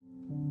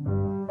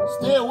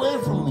Stay away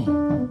from me.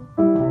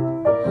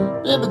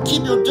 Baby,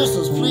 keep your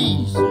distance,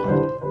 please.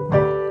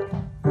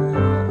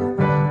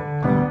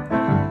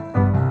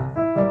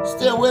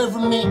 Stay away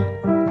from me.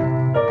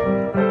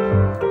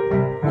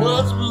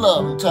 Words of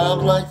love in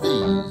times like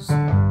these.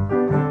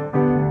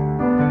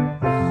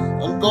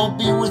 I'm gonna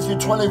be with you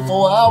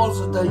 24 hours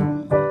a day.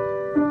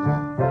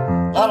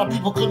 A lot of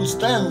people couldn't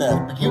stand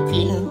that, but you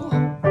can.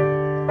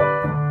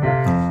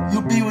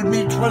 You'll be with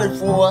me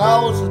 24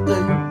 hours a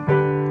day.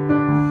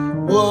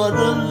 What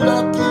a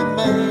lucky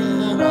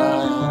man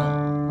I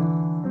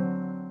am.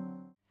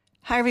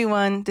 Hi,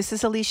 everyone. This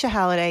is Alicia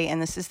Halliday,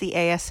 and this is the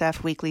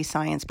ASF Weekly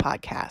Science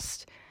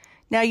Podcast.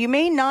 Now, you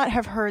may not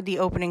have heard the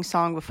opening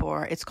song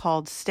before. It's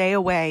called Stay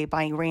Away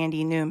by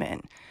Randy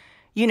Newman.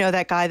 You know,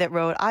 that guy that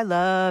wrote I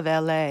Love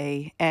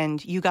L.A.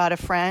 and You Got a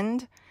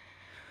Friend?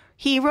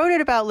 He wrote it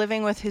about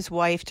living with his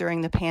wife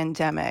during the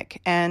pandemic,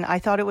 and I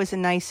thought it was a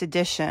nice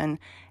addition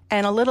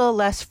and a little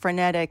less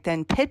frenetic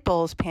than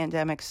Pitbull's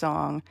pandemic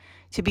song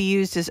to be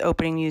used as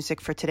opening music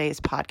for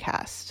today's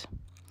podcast.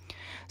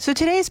 So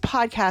today's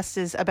podcast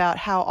is about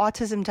how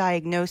autism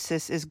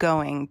diagnosis is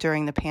going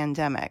during the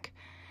pandemic.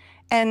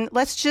 And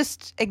let's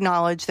just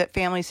acknowledge that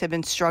families have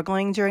been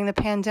struggling during the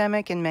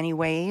pandemic in many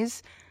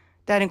ways.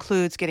 That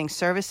includes getting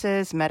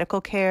services, medical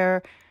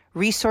care,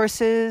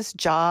 resources,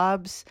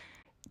 jobs,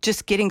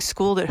 just getting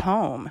schooled at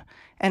home,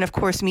 and of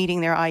course meeting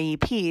their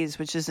IEPs,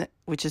 which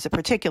is a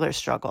particular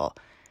struggle.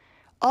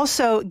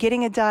 Also,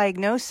 getting a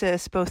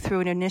diagnosis both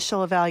through an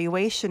initial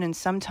evaluation and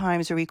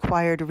sometimes a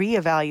required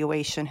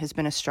reevaluation has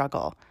been a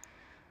struggle.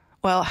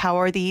 Well, how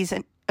are these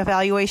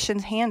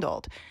evaluations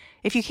handled?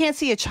 If you can't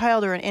see a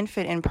child or an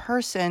infant in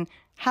person,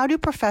 how do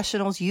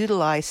professionals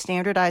utilize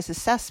standardized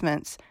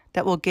assessments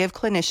that will give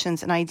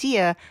clinicians an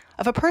idea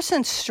of a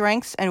person's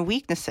strengths and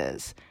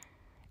weaknesses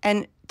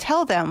and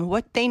tell them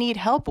what they need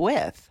help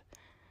with?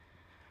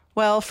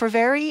 Well, for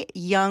very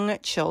young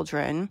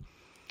children,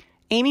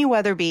 Amy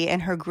Weatherby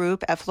and her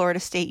group at Florida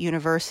State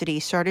University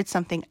started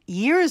something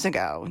years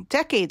ago,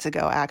 decades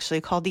ago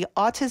actually, called the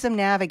Autism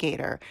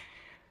Navigator,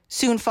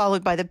 soon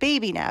followed by the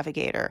Baby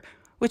Navigator,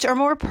 which are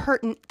more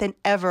pertinent than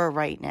ever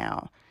right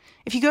now.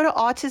 If you go to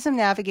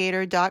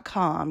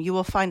autismnavigator.com, you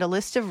will find a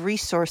list of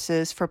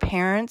resources for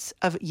parents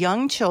of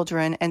young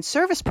children and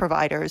service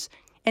providers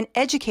and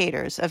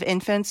educators of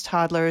infants,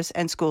 toddlers,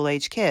 and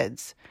school-age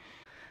kids.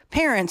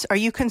 Parents, are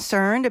you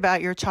concerned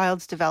about your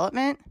child's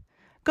development?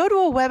 Go to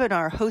a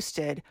webinar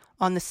hosted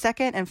on the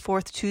second and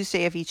fourth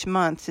Tuesday of each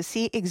month to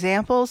see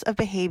examples of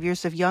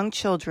behaviors of young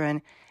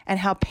children and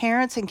how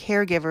parents and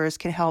caregivers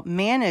can help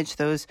manage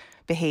those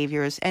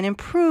behaviors and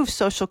improve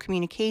social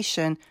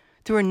communication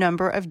through a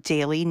number of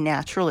daily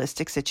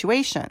naturalistic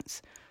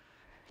situations.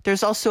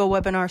 There's also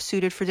a webinar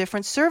suited for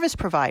different service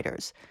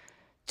providers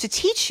to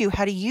teach you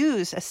how to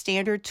use a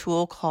standard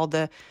tool called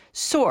the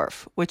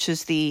SORF, which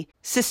is the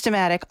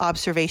Systematic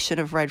Observation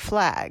of Red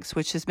Flags,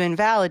 which has been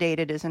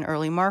validated as an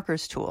early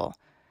markers tool.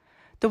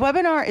 The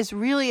webinar is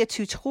really a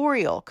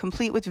tutorial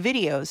complete with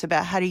videos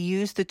about how to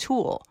use the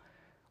tool.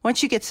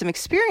 Once you get some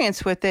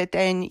experience with it,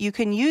 then you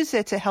can use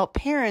it to help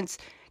parents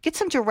get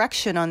some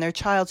direction on their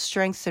child's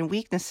strengths and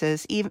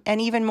weaknesses,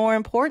 and even more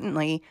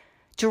importantly,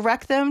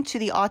 direct them to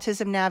the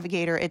Autism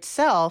Navigator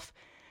itself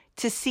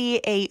to see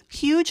a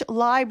huge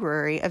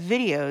library of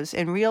videos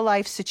in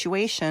real-life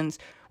situations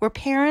where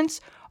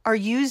parents are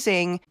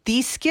using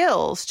these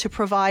skills to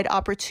provide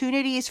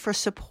opportunities for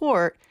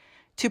support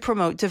to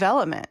promote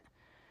development.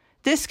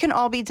 This can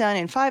all be done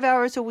in 5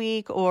 hours a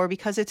week or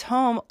because it's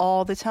home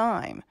all the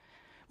time.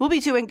 We'll be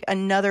doing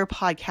another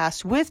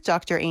podcast with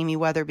Dr. Amy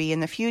Weatherby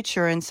in the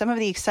future and some of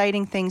the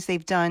exciting things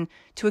they've done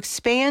to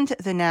expand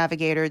the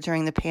Navigator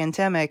during the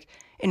pandemic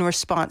in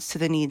response to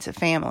the needs of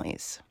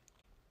families.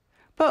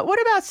 But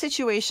what about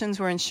situations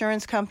where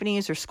insurance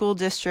companies or school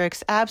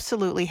districts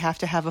absolutely have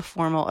to have a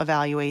formal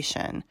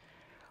evaluation?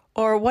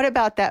 Or what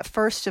about that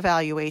first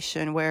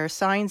evaluation where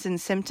signs and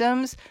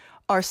symptoms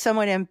are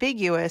somewhat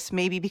ambiguous,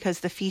 maybe because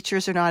the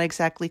features are not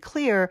exactly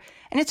clear,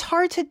 and it's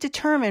hard to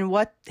determine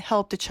what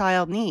help the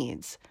child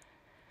needs?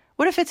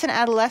 What if it's an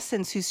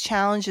adolescent whose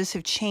challenges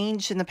have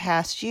changed in the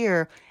past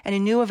year and a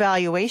new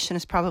evaluation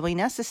is probably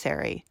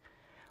necessary?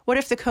 What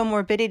if the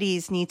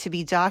comorbidities need to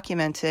be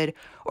documented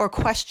or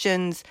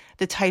questions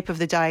the type of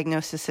the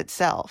diagnosis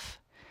itself?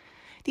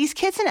 These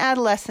kids and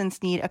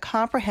adolescents need a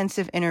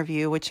comprehensive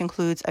interview, which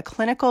includes a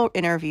clinical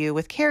interview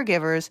with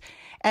caregivers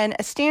and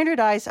a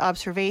standardized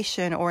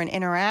observation or an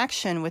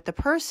interaction with the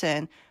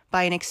person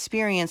by an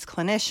experienced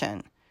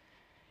clinician.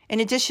 In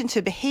addition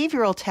to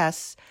behavioral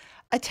tests,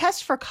 a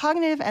test for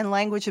cognitive and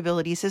language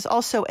abilities is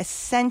also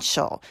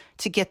essential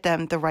to get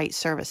them the right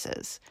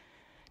services.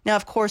 Now,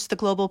 of course, the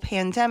global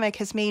pandemic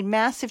has made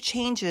massive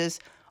changes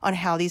on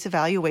how these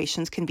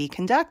evaluations can be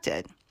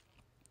conducted.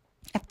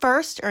 At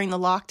first, during the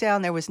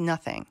lockdown, there was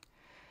nothing.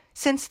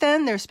 Since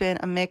then, there's been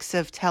a mix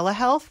of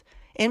telehealth,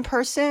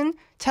 in-person,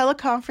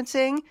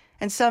 teleconferencing,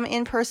 and some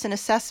in-person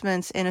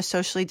assessments in a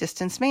socially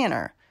distanced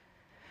manner.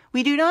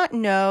 We do not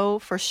know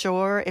for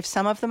sure if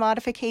some of the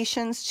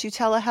modifications to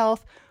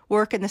telehealth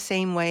work in the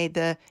same way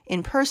the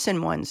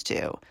in-person ones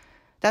do.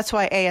 That's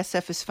why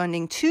ASF is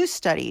funding 2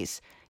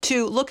 studies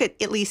to look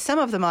at least some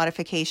of the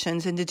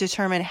modifications and to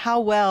determine how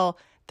well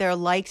they're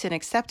liked and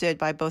accepted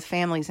by both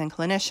families and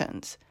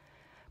clinicians.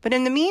 But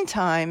in the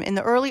meantime, in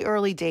the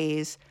early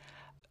days,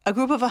 a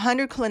group of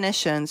 100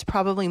 clinicians,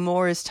 probably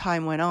more as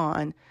time went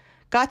on,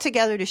 got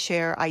together to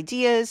share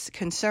ideas,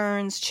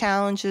 concerns,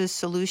 challenges,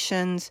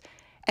 solutions,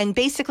 and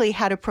basically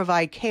how to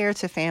provide care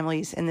to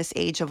families in this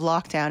age of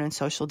lockdown and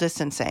social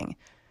distancing.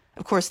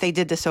 Of course, they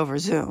did this over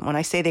Zoom. When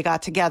I say they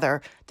got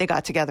together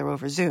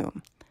over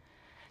Zoom.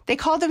 They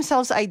called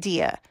themselves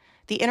IDEA,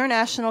 the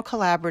International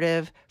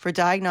Collaborative for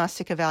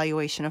Diagnostic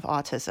Evaluation of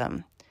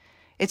Autism.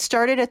 It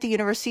started at the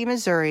University of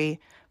Missouri,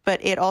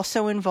 but it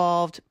also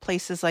involved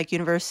places like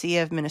University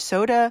of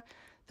Minnesota,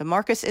 the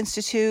Marcus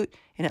Institute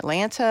in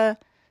Atlanta,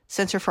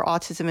 Center for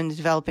Autism and the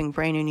Developing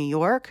Brain in New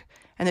York,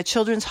 and the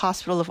Children's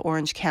Hospital of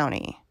Orange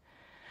County.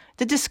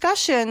 The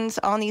discussions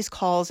on these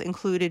calls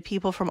included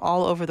people from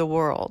all over the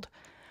world.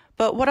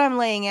 But what I'm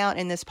laying out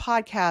in this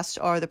podcast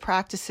are the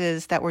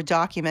practices that were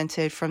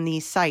documented from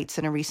these sites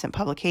in a recent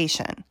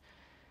publication.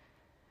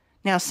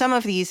 Now, some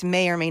of these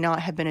may or may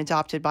not have been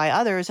adopted by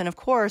others. And of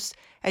course,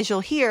 as you'll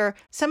hear,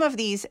 some of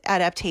these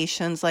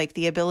adaptations, like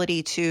the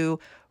ability to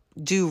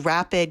do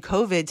rapid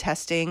COVID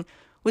testing,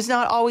 was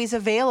not always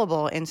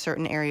available in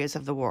certain areas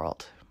of the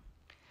world.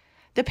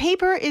 The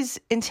paper is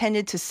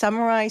intended to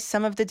summarize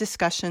some of the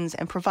discussions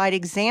and provide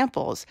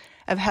examples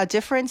of how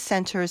different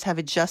centers have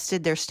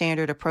adjusted their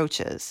standard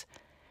approaches.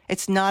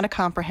 It's not a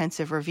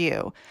comprehensive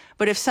review,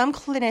 but if some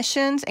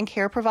clinicians and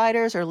care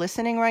providers are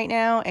listening right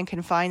now and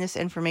can find this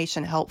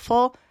information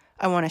helpful,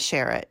 I want to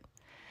share it.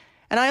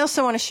 And I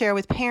also want to share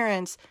with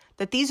parents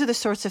that these are the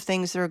sorts of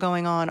things that are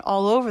going on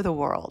all over the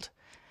world.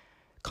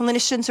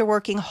 Clinicians are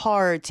working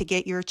hard to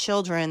get your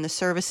children the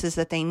services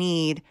that they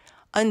need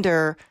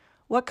under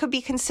what could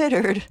be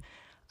considered,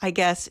 I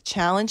guess,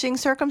 challenging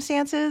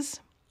circumstances.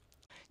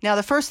 Now,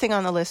 the first thing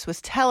on the list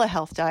was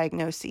telehealth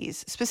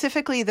diagnoses,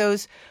 specifically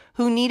those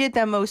who needed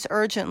them most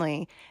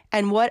urgently,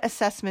 and what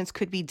assessments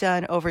could be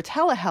done over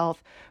telehealth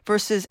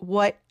versus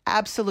what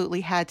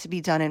absolutely had to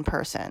be done in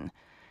person.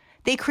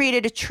 They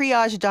created a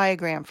triage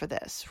diagram for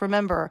this.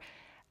 Remember,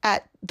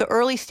 at the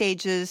early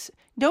stages,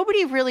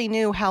 nobody really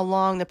knew how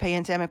long the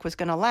pandemic was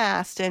going to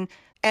last,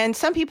 and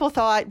some people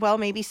thought, well,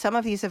 maybe some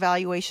of these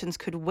evaluations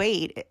could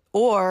wait,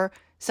 or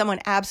someone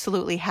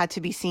absolutely had to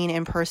be seen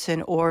in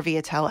person or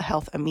via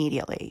telehealth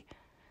immediately.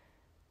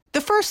 The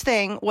first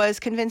thing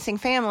was convincing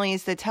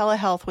families that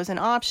telehealth was an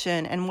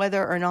option and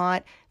whether or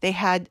not they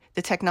had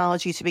the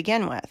technology to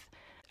begin with.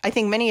 I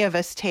think many of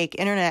us take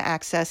internet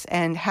access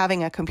and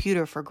having a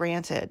computer for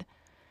granted.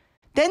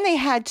 Then they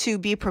had to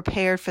be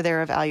prepared for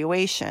their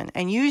evaluation.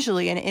 And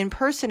usually an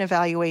in-person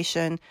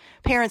evaluation,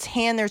 parents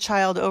hand their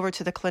child over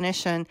to the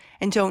clinician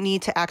and don't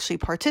need to actually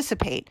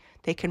participate.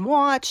 They can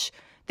watch,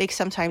 they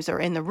sometimes are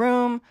in the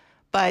room,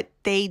 but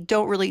they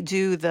don't really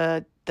do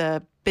the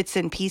bits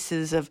and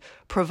pieces of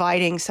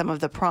providing some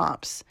of the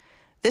prompts.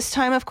 This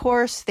time, of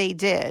course, they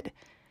did.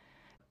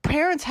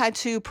 Parents had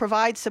to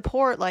provide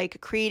support,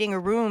 like creating a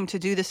room to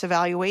do this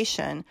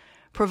evaluation,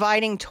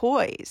 providing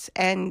toys,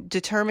 and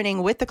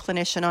determining with the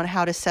clinician on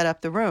how to set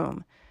up the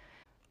room.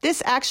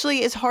 This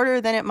actually is harder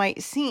than it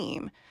might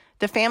seem.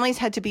 The families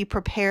had to be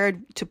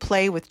prepared to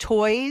play with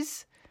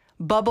toys,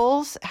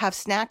 bubbles, have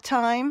snack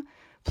time,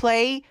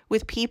 play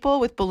with people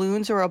with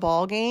balloons or a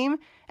ball game,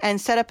 and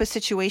set up a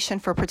situation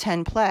for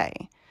pretend play.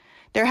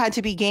 There had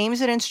to be games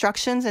and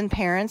instructions and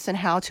parents on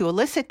how to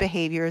elicit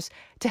behaviors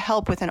to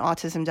help with an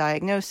autism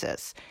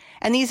diagnosis.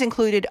 And these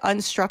included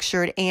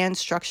unstructured and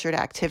structured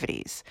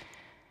activities.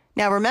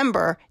 Now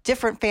remember,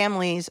 different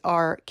families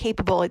are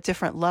capable at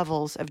different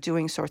levels of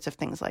doing sorts of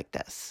things like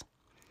this.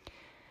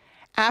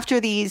 After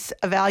these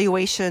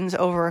evaluations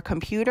over a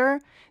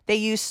computer, they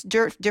used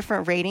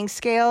different rating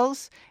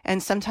scales,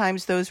 and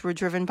sometimes those were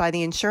driven by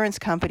the insurance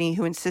company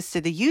who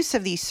insisted the use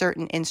of these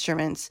certain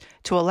instruments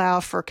to allow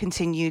for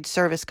continued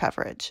service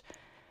coverage.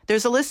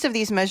 There's a list of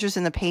these measures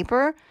in the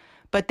paper,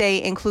 but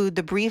they include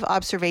the Brief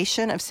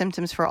Observation of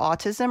Symptoms for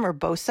Autism, or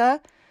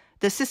BOSA,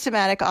 the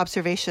Systematic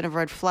Observation of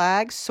Red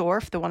Flags,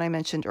 SORF, the one I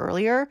mentioned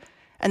earlier,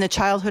 and the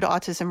Childhood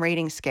Autism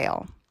Rating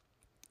Scale.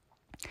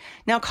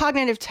 Now,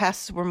 cognitive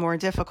tests were more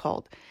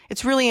difficult.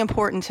 It's really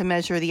important to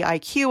measure the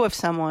IQ of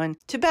someone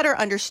to better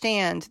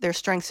understand their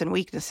strengths and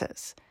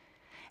weaknesses.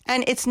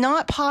 And it's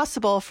not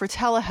possible for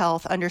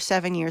telehealth under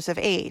 7 years of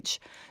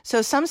age.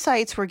 So some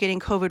sites were getting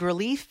COVID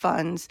relief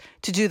funds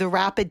to do the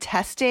rapid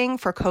testing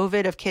for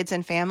COVID of kids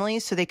and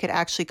families so they could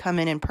actually come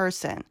in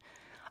person.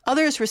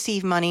 Others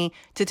receive money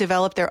to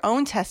develop their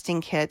own testing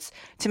kits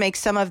to make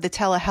some of the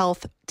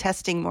telehealth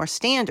testing more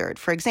standard.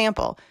 For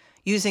example,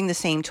 using the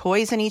same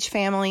toys in each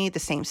family, the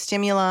same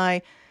stimuli,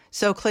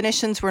 so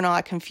clinicians were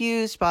not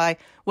confused by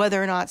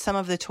whether or not some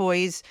of the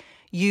toys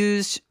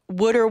used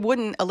would or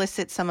wouldn't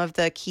elicit some of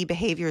the key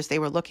behaviors they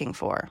were looking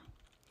for.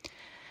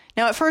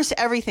 Now, at first,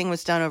 everything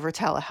was done over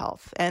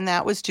telehealth, and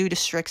that was due to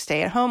strict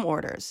stay-at-home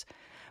orders.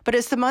 But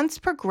as the months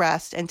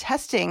progressed and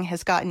testing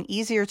has gotten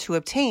easier to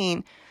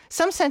obtain,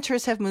 some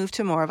centers have moved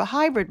to more of a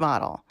hybrid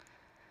model.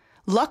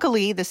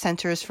 Luckily, the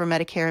Centers for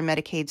Medicare and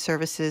Medicaid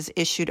Services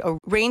issued a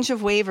range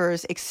of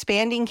waivers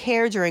expanding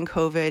care during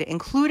COVID,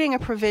 including a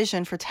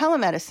provision for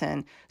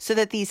telemedicine so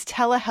that these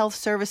telehealth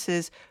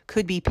services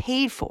could be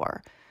paid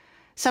for.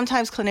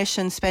 Sometimes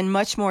clinicians spend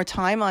much more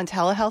time on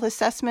telehealth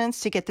assessments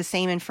to get the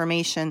same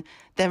information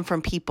than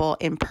from people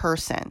in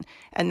person,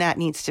 and that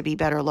needs to be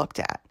better looked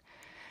at.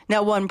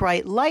 Now, one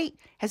bright light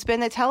has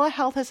been that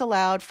telehealth has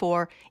allowed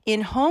for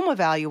in-home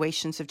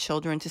evaluations of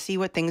children to see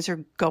what things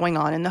are going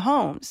on in the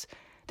homes.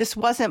 This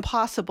wasn't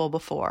possible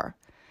before.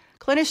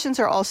 Clinicians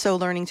are also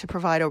learning to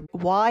provide a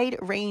wide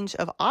range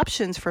of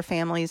options for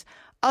families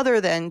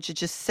other than to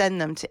just send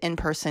them to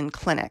in-person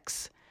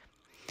clinics.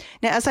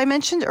 Now, as I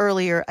mentioned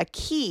earlier, a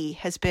key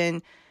has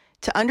been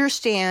to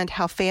understand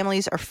how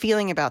families are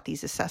feeling about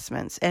these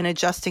assessments and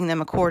adjusting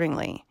them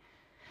accordingly.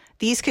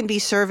 These can be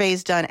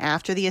surveys done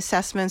after the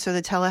assessments or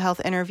the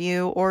telehealth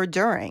interview or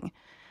during.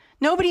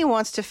 Nobody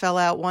wants to fill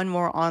out one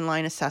more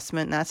online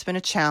assessment, and that's been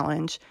a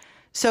challenge.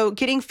 So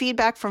getting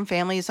feedback from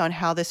families on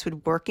how this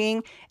would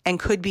working and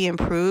could be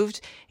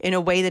improved in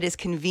a way that is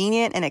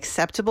convenient and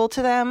acceptable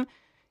to them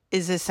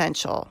is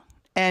essential,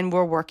 and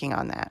we're working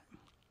on that.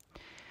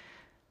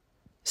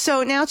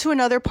 So now to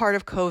another part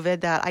of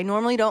COVID that I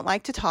normally don't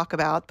like to talk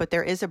about, but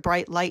there is a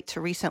bright light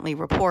to recently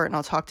report, and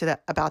I'll talk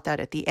about that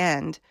at the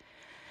end.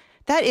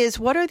 That is,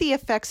 what are the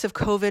effects of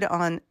COVID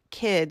on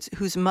kids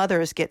whose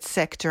mothers get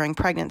sick during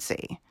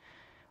pregnancy?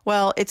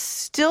 Well, it's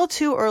still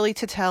too early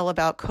to tell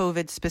about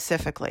COVID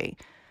specifically,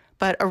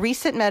 but a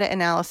recent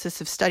meta-analysis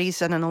of studies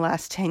done in the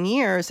last 10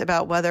 years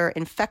about whether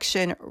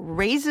infection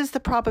raises the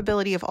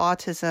probability of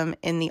autism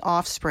in the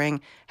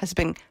offspring has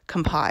been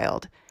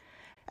compiled.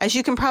 As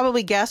you can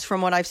probably guess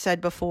from what I've said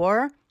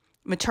before,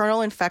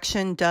 maternal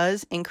infection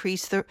does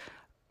increase the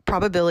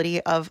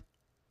probability of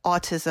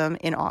autism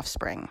in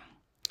offspring.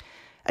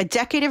 A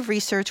decade of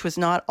research was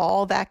not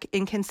all that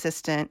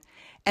inconsistent,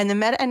 and the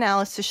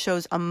meta-analysis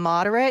shows a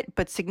moderate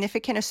but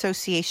significant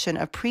association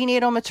of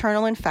prenatal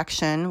maternal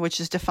infection, which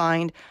is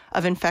defined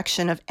of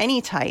infection of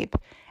any type,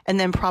 and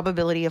then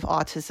probability of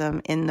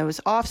autism in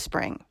those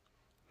offspring.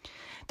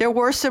 There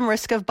were some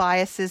risk of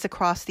biases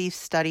across these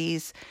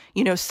studies.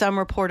 Some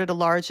reported a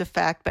large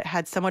effect but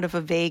had somewhat of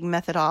a vague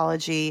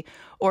methodology,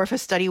 or if a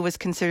study was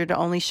considered to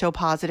only show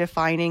positive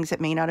findings,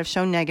 it may not have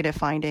shown negative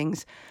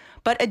findings.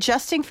 But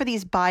adjusting for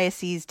these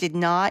biases did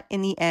not,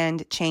 in the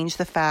end, change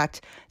the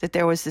fact that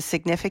there was a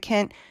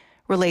significant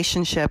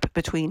relationship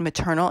between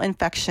maternal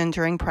infection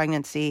during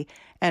pregnancy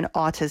and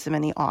autism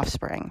in the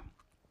offspring.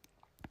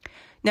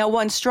 Now,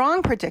 one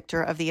strong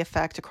predictor of the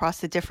effect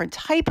across the different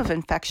type of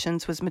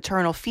infections was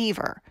maternal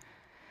fever.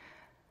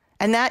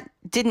 And that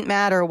didn't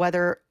matter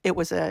whether it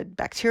was a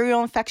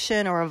bacterial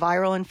infection or a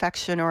viral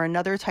infection or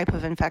another type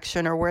of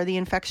infection or where the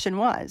infection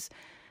was.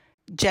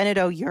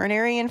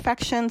 Genitourinary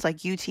infections like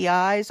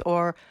UTIs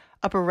or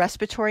upper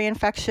respiratory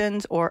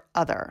infections or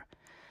other.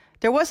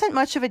 There wasn't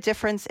much of a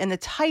difference in the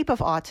type of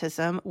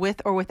autism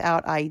with or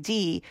without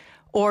ID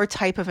or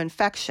type of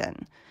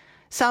infection.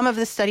 Some of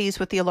the studies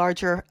with the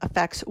larger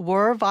effects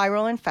were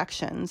viral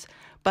infections,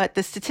 but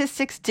the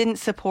statistics didn't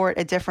support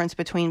a difference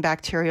between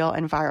bacterial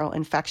and viral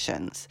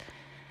infections.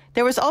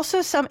 There was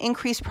also some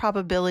increased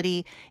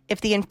probability if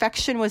the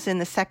infection was in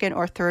the second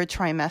or third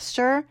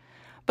trimester,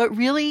 but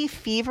really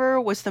fever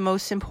was the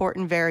most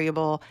important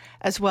variable,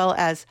 as well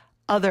as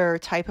other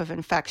type of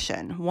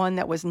infection, one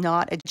that was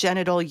not a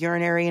genital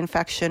urinary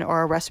infection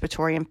or a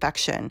respiratory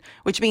infection,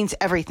 which means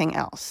everything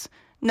else.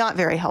 Not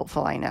very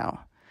helpful, I know.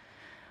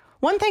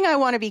 One thing I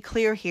want to be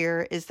clear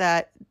here is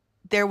that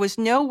there was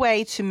no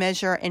way to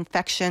measure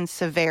infection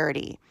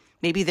severity.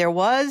 Maybe there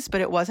was,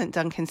 but it wasn't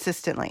done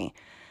consistently.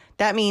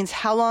 That means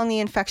how long the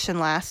infection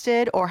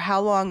lasted or how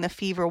long the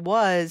fever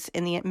was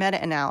in the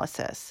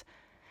meta-analysis.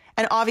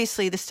 And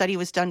obviously, the study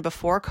was done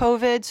before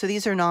COVID, so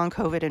these are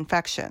non-COVID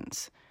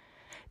infections.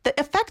 The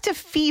effect of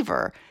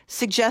fever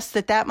suggests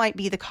that that might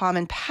be the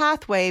common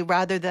pathway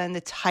rather than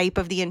the type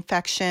of the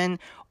infection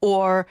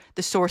or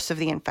the source of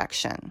the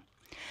infection.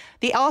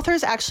 The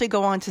authors actually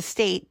go on to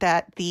state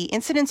that the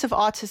incidence of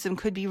autism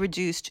could be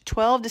reduced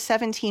 12 to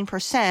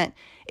 17%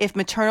 if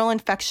maternal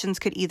infections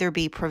could either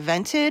be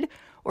prevented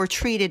or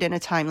treated in a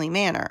timely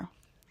manner.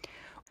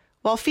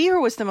 While fever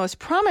was the most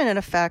prominent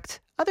effect,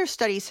 other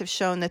studies have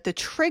shown that the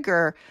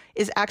trigger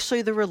is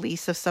actually the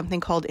release of something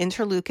called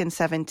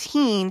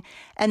interleukin-17,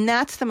 and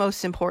that's the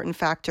most important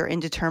factor in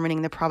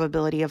determining the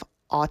probability of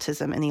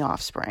autism in the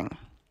offspring.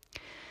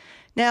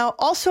 Now,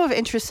 also of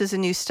interest is a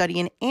new study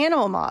in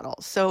animal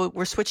models. So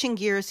we're switching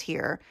gears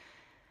here.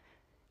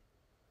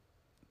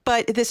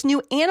 But this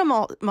new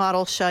animal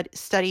model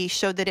study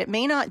showed that it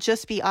may not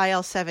just be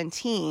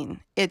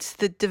IL-17. It's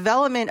the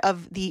development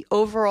of the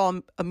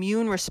overall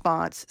immune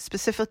response,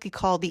 specifically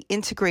called the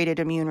integrated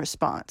immune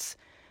response.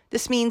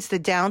 This means the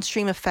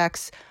downstream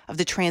effects of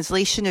the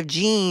translation of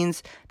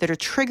genes that are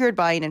triggered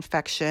by an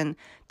infection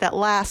that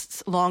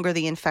lasts longer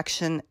than the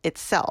infection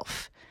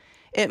itself.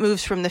 It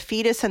moves from the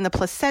fetus and the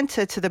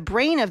placenta to the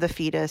brain of the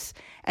fetus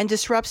and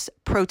disrupts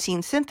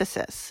protein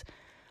synthesis.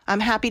 I'm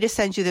happy to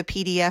send you the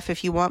PDF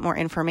if you want more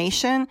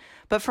information,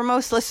 but for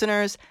most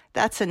listeners,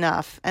 that's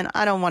enough, and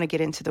I don't want to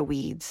get into the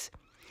weeds.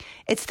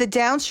 It's the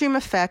downstream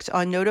effect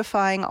on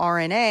notifying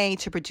RNA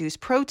to produce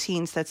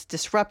proteins that's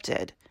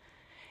disrupted.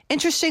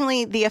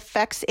 Interestingly, the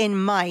effects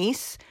in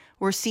mice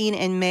were seen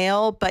in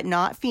male but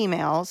not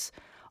females.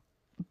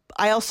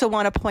 I also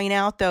want to point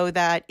out, though,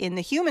 that in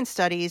the human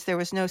studies, there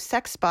was no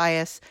sex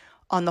bias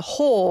on the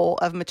whole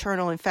of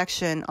maternal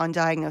infection on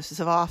diagnosis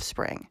of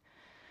offspring.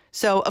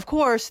 So, of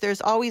course,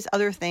 there's always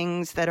other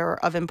things that are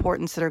of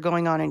importance that are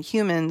going on in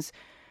humans,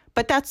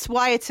 but that's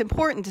why it's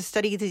important to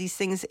study these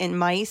things in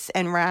mice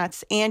and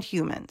rats and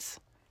humans.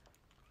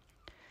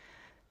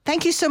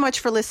 Thank you so much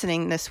for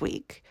listening this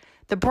week.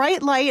 The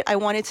bright light I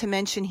wanted to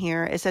mention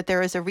here is that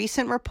there is a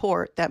recent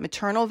report that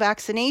maternal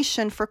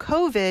vaccination for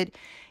COVID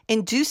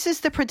induces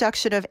the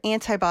production of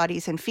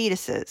antibodies in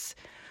fetuses.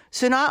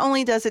 So not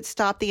only does it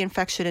stop the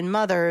infection in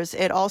mothers,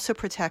 it also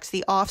protects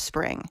the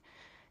offspring.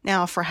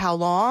 Now, for how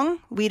long?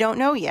 We don't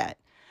know yet.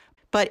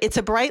 But it's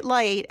a bright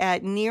light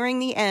at nearing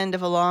the end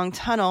of a long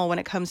tunnel when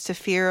it comes to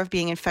fear of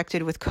being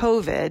infected with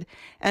COVID,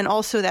 and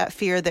also that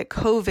fear that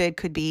COVID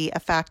could be a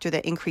factor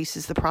that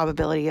increases the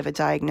probability of a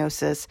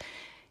diagnosis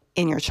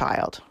in your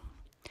child.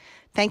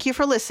 Thank you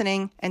for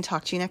listening, and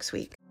talk to you next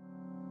week.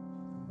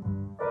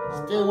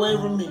 Stay away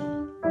from me.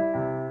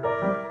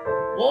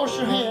 Wash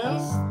your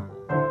hands,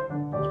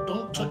 but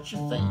don't touch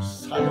your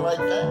face. How you like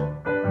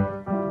that?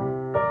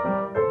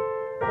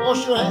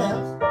 Wash your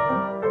hands.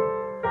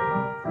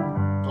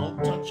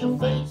 Don't touch your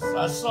face.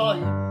 I saw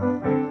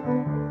you.